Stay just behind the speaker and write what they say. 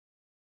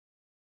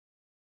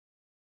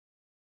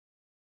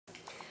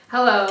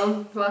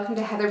Hello, welcome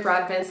to Heather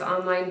Broadbent's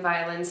online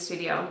violin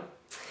studio.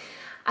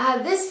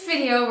 This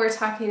video we're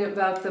talking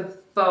about the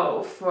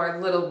bow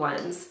for little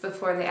ones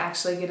before they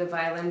actually get a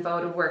violin bow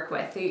to work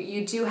with.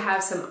 You do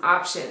have some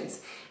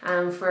options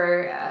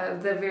for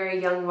the very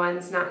young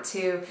ones, not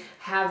to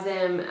have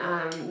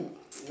them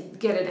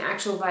get an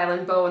actual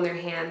violin bow in their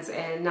hands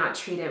and not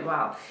treat it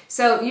well.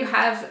 So you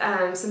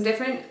have some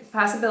different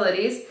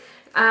possibilities.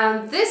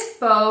 This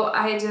bow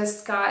I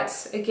just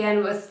got,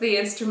 again, with the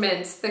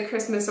instrument, the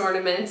Christmas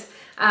ornament.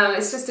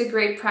 It's just a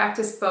great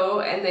practice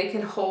bow and they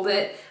can hold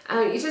it.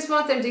 You just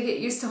want them to get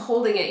used to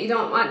holding it. You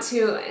don't want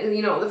to,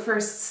 the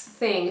first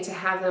thing to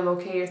have them,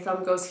 okay, your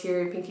thumb goes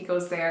here, your pinky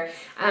goes there.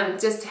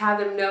 Just have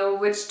them know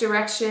which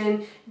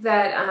direction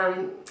that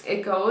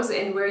it goes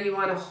and where you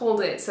want to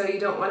hold it. So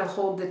you don't want to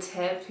hold the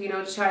tip,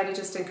 try to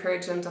just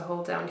encourage them to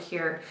hold down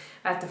here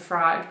at the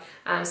frog.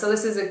 So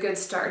this is a good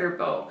starter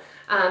bow.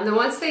 Then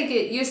once they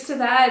get used to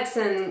that,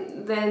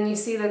 and then you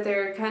see that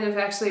they're kind of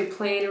actually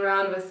playing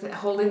around with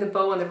holding the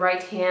bow in the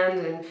right hand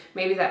and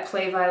maybe that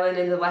play violin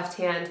in the left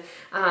hand,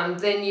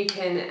 then you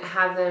can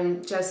have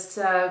them just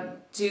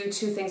do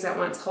two things at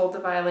once. Hold the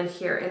violin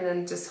here and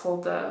then just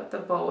hold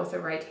the bow with the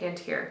right hand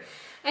here.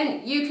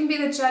 And you can be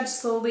the judge,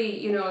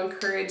 slowly,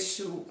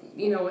 encourage,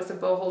 with the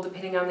bow hold,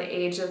 depending on the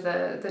age of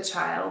the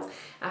child.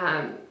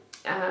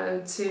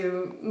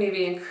 To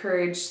maybe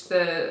encourage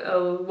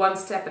the one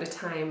step at a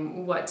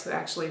time what to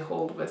actually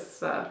hold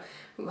with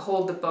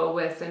hold the bow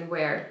with and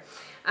where.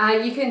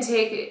 You can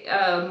take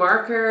a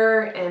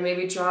marker and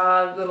maybe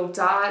draw little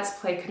dots,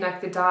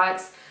 connect the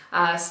dots,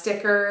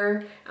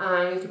 sticker.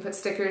 You can put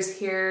stickers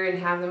here and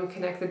have them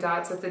connect the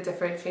dots with the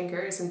different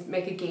fingers and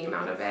make a game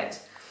out of it.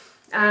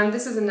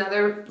 This is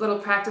another little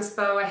practice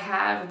bow I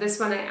have. This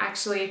one I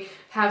actually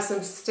have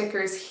some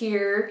stickers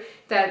here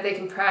that they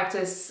can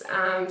practice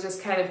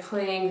just kind of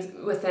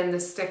playing within the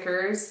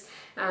stickers.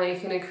 You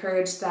can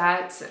encourage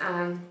that.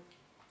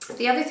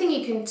 The other thing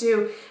you can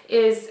do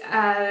is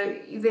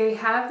they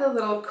have the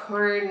little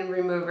corn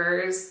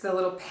removers, the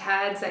little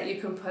pads that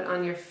you can put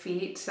on your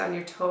feet, on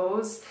your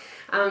toes.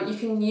 You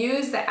can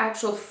use the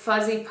actual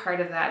fuzzy part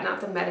of that,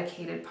 not the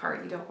medicated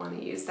part. You don't want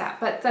to use that,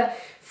 but the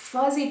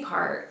fuzzy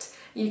part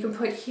you can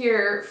put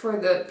here for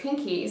the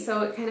pinky,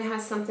 so it kind of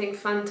has something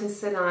fun to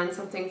sit on,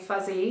 something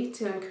fuzzy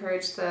to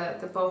encourage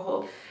the bow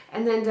hold.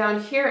 And then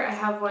down here, I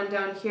have one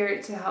down here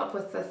to help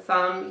with the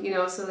thumb,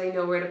 so they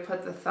know where to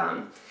put the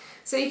thumb.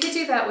 So you could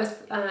do that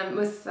with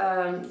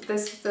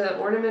the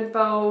ornament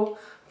bow,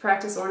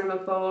 practice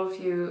ornament bow,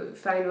 if you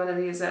find one of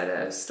these at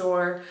a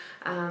store.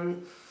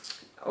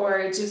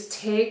 Or just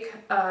take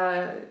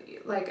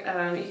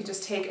you could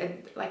just take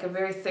a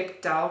very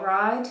thick dowel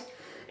rod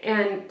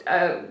and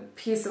a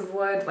piece of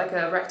wood, like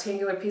a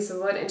rectangular piece of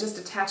wood, and just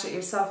attach it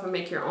yourself and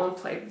make your own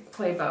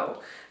play bow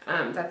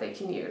that they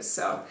can use.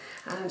 So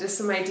just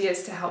some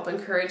ideas to help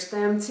encourage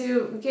them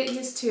to get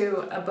used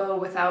to a bow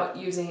without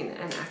using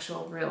an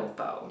actual real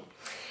bow.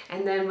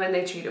 And then when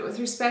they treat it with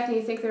respect and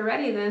you think they're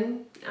ready,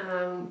 then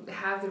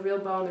have the real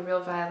bow and the real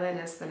violin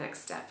as the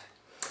next step.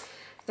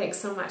 Thanks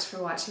so much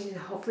for watching, and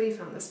hopefully you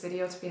found this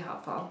video to be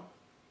helpful.